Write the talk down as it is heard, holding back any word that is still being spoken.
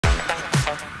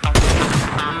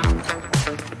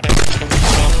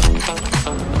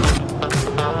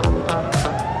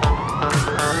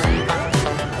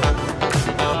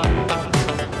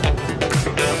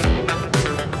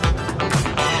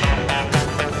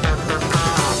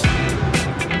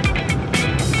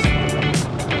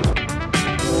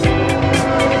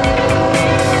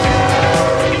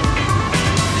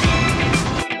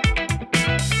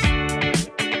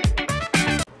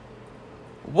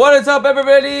What is up,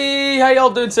 everybody? How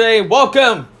y'all doing today?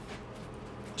 Welcome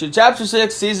to Chapter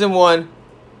 6, Season 1.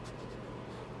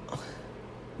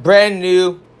 Brand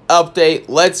new update.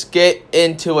 Let's get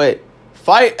into it.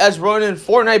 Fight as Ronin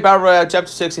Fortnite Battle Royale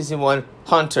Chapter 6, Season 1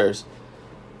 Hunters.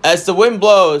 As the wind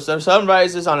blows, the sun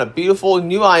rises on a beautiful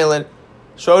new island,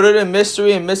 shrouded in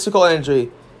mystery and mystical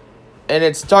energy. In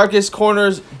its darkest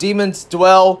corners, demons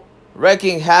dwell,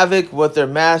 wreaking havoc with their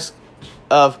mask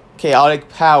of chaotic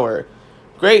power.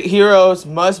 Great heroes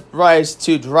must rise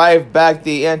to drive back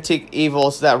the antique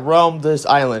evils that roam this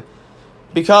island.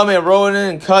 Become a Ronin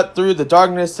and cut through the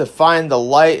darkness to find the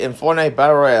light in Fortnite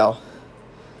Battle Royale.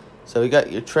 So we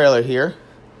got your trailer here.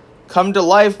 Come to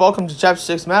life. Welcome to Chapter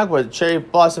 6 map where the cherry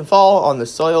blossom fall on the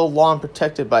soil lawn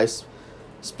protected by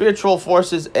spiritual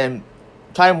forces and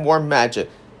time-worn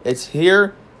magic. It's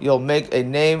here you'll make a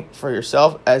name for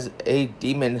yourself as a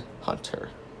demon hunter.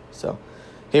 So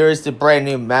here is the brand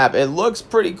new map. It looks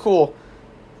pretty cool.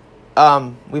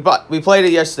 We played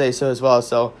it yesterday as well.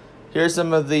 So here's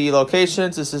some of the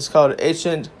locations. This is called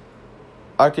Ancient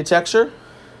Architecture.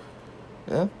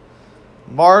 Yeah.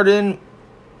 Modern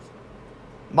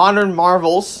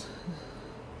Marvels.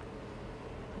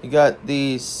 You got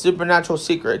the Supernatural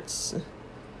Secrets.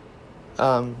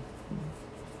 So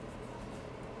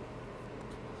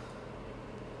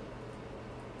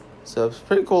it's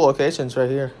pretty cool locations right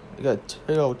here. You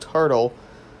got Turtle.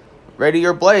 Ready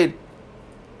your blade.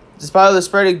 Despite the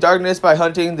spreading darkness by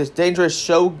hunting this dangerous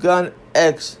Shogun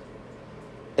X,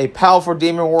 a powerful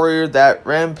demon warrior that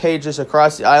rampages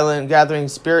across the island gathering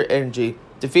spirit energy.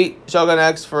 Defeat Shogun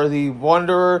X for the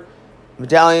Wanderer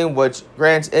Medallion, which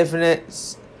grants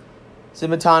infinite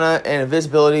stamina and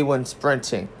invisibility when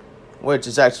sprinting, which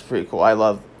is actually pretty cool. I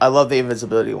love the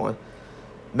invisibility one.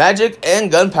 Magic and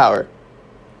gunpowder.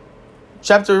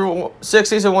 Chapter 6,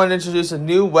 Season 1 introduced a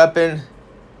new weapon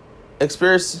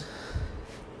experience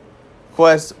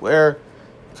quest where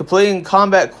completing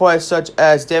combat quests such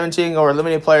as damaging or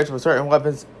eliminating players with certain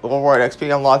weapons will reward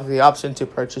XP, unlocking the option to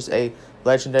purchase a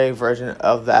legendary version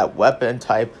of that weapon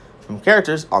type from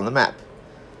characters on the map.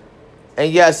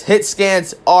 And yes, hit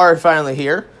scans are finally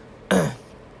here.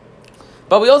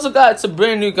 But we also got some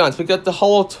brand new guns. We got the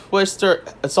Holo Twister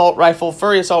Assault Rifle,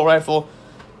 Furry Assault Rifle,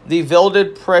 the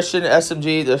Vilded Precision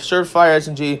SMG, the Surgefire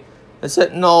SMG, the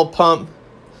Sentinel Pump,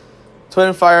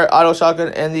 Twinfire Auto Shotgun,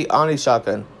 and the Oni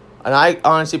Shotgun. And I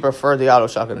honestly prefer the Auto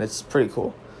Shotgun. It's pretty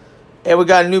cool. And we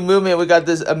got a new movement. We got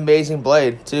this amazing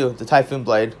blade, too. The Typhoon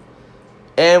blade.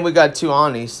 And we got two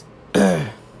Onis.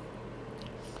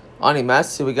 Oni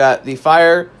masks. So we got the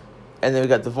Fire. And then we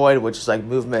got the Void, which is like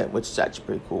movement, which is actually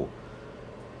pretty cool.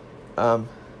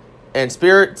 And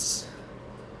Spirits.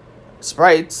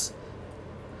 Sprites.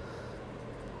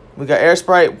 We got Air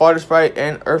Sprite, Water Sprite,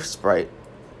 and Earth Sprite.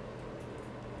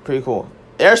 Pretty cool.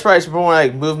 Air Sprite's more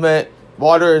like movement.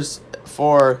 Water is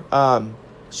for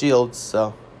shields.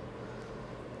 So,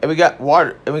 and we got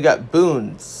water, and we got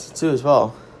boons too as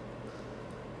well.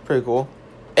 Pretty cool.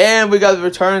 And we got the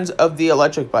returns of the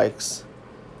electric bikes,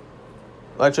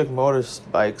 electric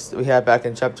motorbikes that we had back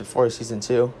in Chapter 4, Season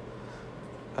 2.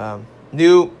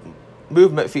 New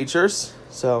movement features.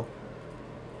 So,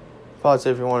 pause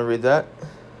if you want to read that.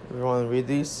 If you want to read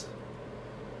these.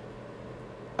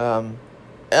 And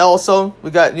also, we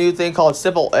got a new thing called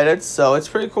Simple Edits, so it's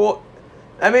pretty cool.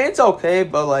 I mean, it's okay,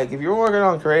 but like, if you're working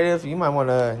on creative, you might want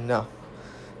to,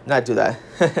 not do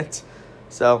that.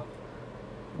 So,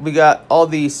 we got all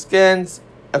these skins.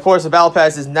 Of course, the Battle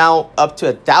Pass is now up to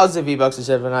 1,000 V-Bucks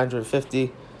instead of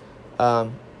 950.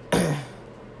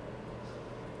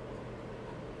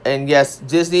 And yes,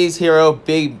 Disney's hero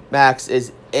Big Max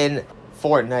is in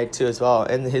Fortnite too as well,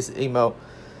 and his emote.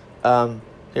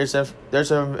 There's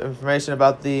some information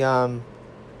about the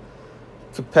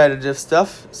competitive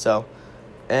stuff. So,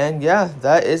 and yeah,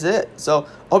 that is it. So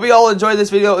hope you all enjoyed this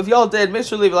video. If y'all did, make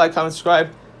sure to leave a like, comment, subscribe,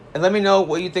 and let me know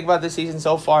what you think about this season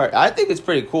so far. I think it's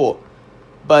pretty cool.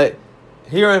 But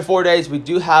here in 4 days, we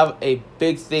do have a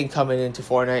big thing coming into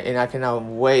Fortnite, and I cannot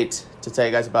wait to tell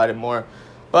you guys about it more.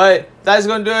 But that is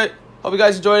going to do it. Hope you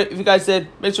guys enjoyed it. If you guys did,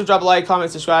 make sure to drop a like,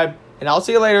 comment, subscribe. And I'll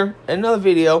see you later in another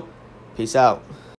video. Peace out.